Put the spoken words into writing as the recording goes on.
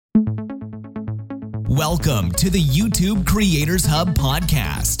Welcome to the YouTube Creators Hub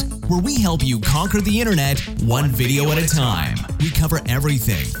podcast, where we help you conquer the internet one video at a time. We cover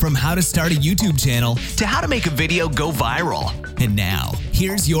everything from how to start a YouTube channel to how to make a video go viral. And now,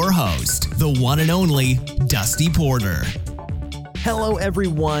 here's your host, the one and only Dusty Porter. Hello,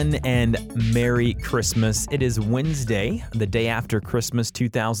 everyone, and Merry Christmas. It is Wednesday, the day after Christmas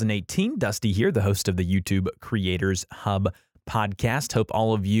 2018. Dusty here, the host of the YouTube Creators Hub podcast. Hope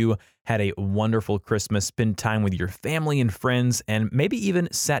all of you had a wonderful Christmas, spent time with your family and friends, and maybe even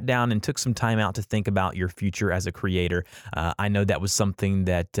sat down and took some time out to think about your future as a creator. I know that was something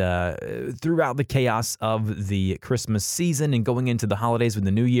that throughout the chaos of the Christmas season and going into the holidays with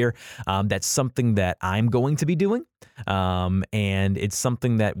the new year, that's something that I'm going to be doing. And it's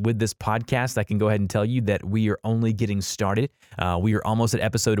something that with this podcast, I can go ahead and tell you that we are only getting started. We are almost at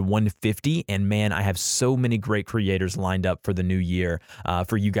episode 150, and man, I have so many great creators lined up for the new year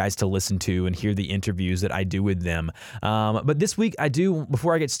for you guys to listen to and hear the interviews that I do with them. But this week,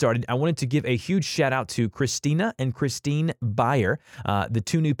 before I get started, I wanted to give a huge shout out to Christina and Christine Bayer, the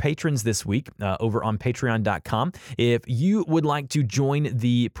two new patrons this week over on patreon.com. If you would like to join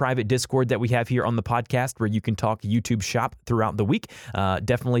the private Discord that we have here on the podcast where you can talk YouTube shop throughout the week,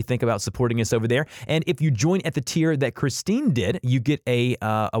 definitely think about supporting us over there. And if you join at the tier that Christine did, you get a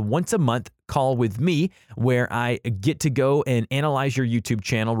once a month call with me where I get to go and analyze your YouTube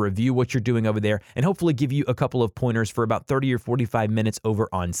channel, review what you're doing over there, and hopefully give you a couple of pointers for about 30 or 45 minutes over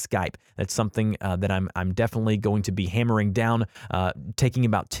on Skype. That's something that I'm definitely going to be hammering down, taking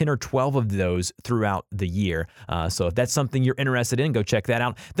about 10 or 12 of those throughout the year. So if that's something you're interested in, go check that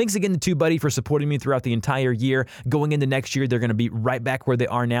out. Thanks again to TubeBuddy for supporting me throughout the entire year. Going into next year, they're going to be right back where they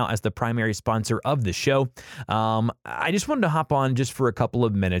are now as the primary sponsor of the show. I just wanted to hop on just for a couple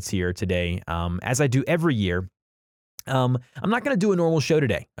of minutes here today. As I do every year, I'm not going to do a normal show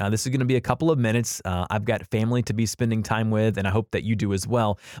today. This is going to be a couple of minutes. I've got family to be spending time with, and I hope that you do as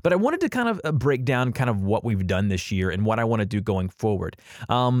well. But I wanted to kind of break down kind of what we've done this year and what I want to do going forward.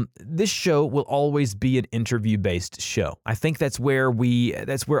 This show will always be an interview-based show. I think that's where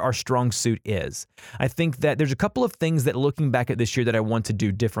our strong suit is. I think that there's a couple of things that looking back at this year that I want to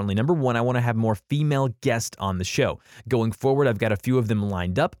do differently. Number one, I want to have more female guests on the show. Going forward, I've got a few of them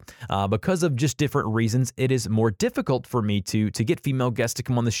lined up. Because of just different reasons, it is more difficult for me to get female guests to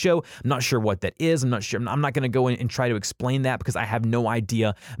come on the show. I'm not sure what that is. I'm not going to go in and try to explain that because I have no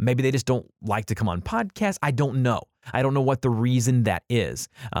idea. Maybe they just don't like to come on podcasts. I don't know. I don't know what the reason that is,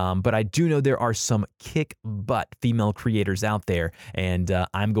 but I do know there are some kick-butt female creators out there, and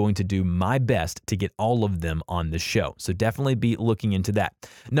I'm going to do my best to get all of them on the show. So definitely be looking into that.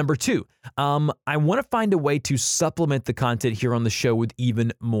 Number two, I want to find a way to supplement the content here on the show with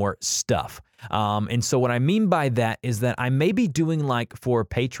even more stuff. And so what I mean by that is that I may be doing like for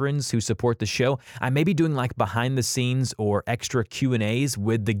patrons who support the show, I may be doing like behind the scenes or extra Q&As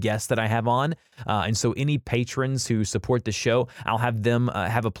with the guests that I have on. And so any patrons who support the show, I'll have them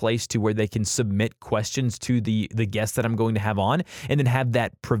have a place to where they can submit questions to the guests that I'm going to have on, and then have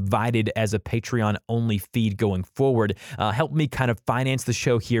that provided as a Patreon only feed going forward. Help me kind of finance the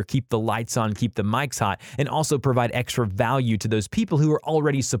show here, keep the lights on, keep the mics hot, and also provide extra value to those people who are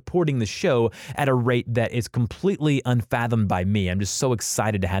already supporting the show at a rate that is completely unfathomed by me. I'm just so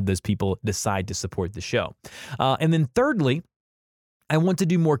excited to have those people decide to support the show. And then thirdly, I want to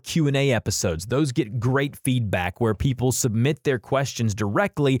do more Q&A episodes. Those get great feedback where people submit their questions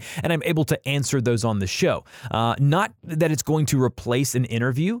directly and I'm able to answer those on the show. Not that it's going to replace an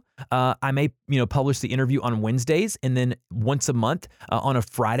interview. I may, publish the interview on Wednesdays, and then once a month on a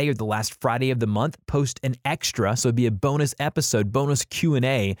Friday or the last Friday of the month, post an extra. So it'd be a bonus episode, bonus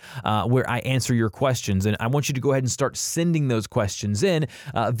Q&A where I answer your questions. And I want you to go ahead and start sending those questions in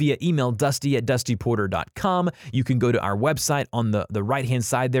via email, dusty@dustyporter.com. You can go to our website on the right-hand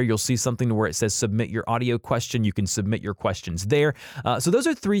side there. You'll see something where it says submit your audio question. You can submit your questions there. So those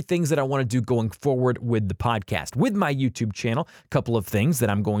are three things that I want to do going forward with the podcast. With my YouTube channel, a couple of things that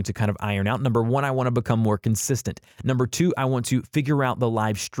I'm going to kind of iron out. Number one, I want to become more consistent. Number two, I want to figure out the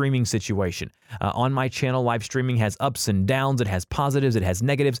live streaming situation. On my channel, live streaming has ups and downs. It has positives. It has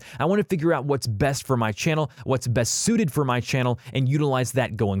negatives. I want to figure out what's best for my channel, what's best suited for my channel, and utilize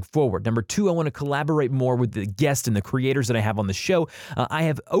that going forward. Number two, I want to collaborate more with the guests and the creators that I have on the show. I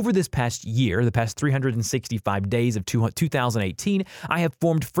have, over this past year, the past 365 days of 2018, I have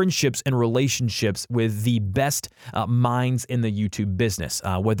formed friendships and relationships with the best minds in the YouTube business,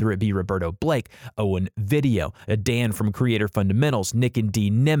 whether whether it be Roberto Blake, Owen Video, Dan from Creator Fundamentals, Nick and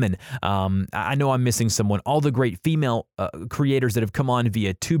Dee Nimmin. I know I'm missing someone. All the great female creators that have come on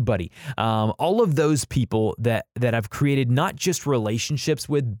via TubeBuddy. All of those people that I've created not just relationships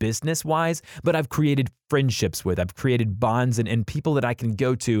with business-wise, but I've created friendships with. I've created bonds and people that I can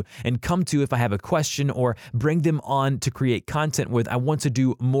go to and come to if I have a question or bring them on to create content with. I want to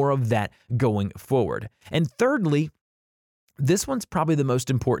do more of that going forward. And thirdly, this one's probably the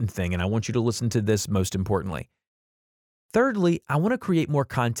most important thing, and I want you to listen to this most importantly. Thirdly, I want to create more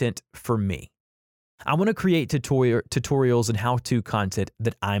content for me. I want to create tutorials and how-to content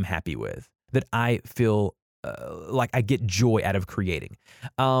that I'm happy with, that I feel like I get joy out of creating.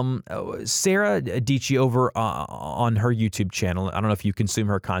 Sarah Dici over on her YouTube channel, I don't know if you consume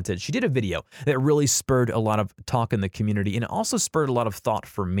her content, she did a video that really spurred a lot of talk in the community and also spurred a lot of thought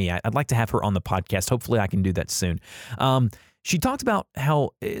for me. I'd like to have her on the podcast. Hopefully I can do that soon. She talked about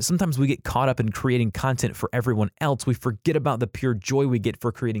how sometimes we get caught up in creating content for everyone else. We forget about the pure joy we get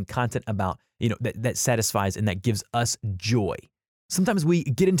for creating content about, that satisfies and that gives us joy. Sometimes we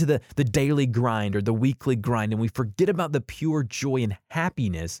get into the daily grind or the weekly grind and we forget about the pure joy and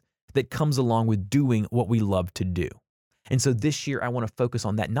happiness that comes along with doing what we love to do. And so this year I want to focus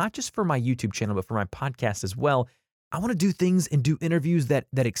on that, not just for my YouTube channel, but for my podcast as well. I want to do things and do interviews that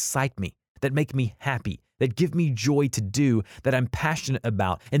excite me, that make me happy, that give me joy to do, that I'm passionate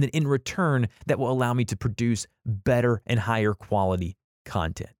about, and that in return, that will allow me to produce better and higher quality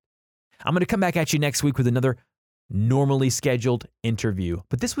content. I'm going to come back at you next week with another normally scheduled interview.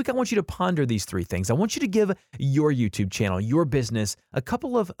 But this week, I want you to ponder these three things. I want you to give your YouTube channel, your business, a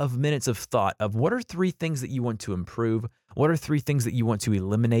couple of minutes of thought of what are three things that you want to improve? What are three things that you want to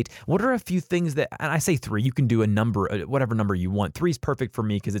eliminate? What are a few things that, and I say three, you can do a number, whatever number you want. Three is perfect for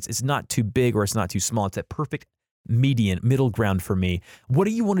me because it's not too big or it's not too small. It's that perfect middle ground for me. What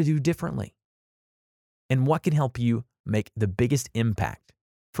do you want to do differently? And what can help you make the biggest impact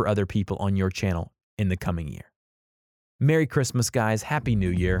for other people on your channel in the coming year? Merry Christmas, guys. Happy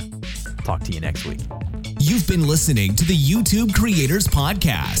New Year. Talk to you next week. You've been listening to the YouTube Creators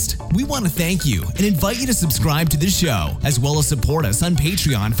Podcast. We want to thank you and invite you to subscribe to the show, as well as support us on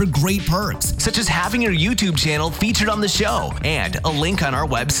Patreon for great perks, such as having your YouTube channel featured on the show and a link on our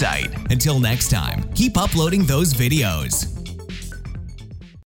website. Until next time, keep uploading those videos.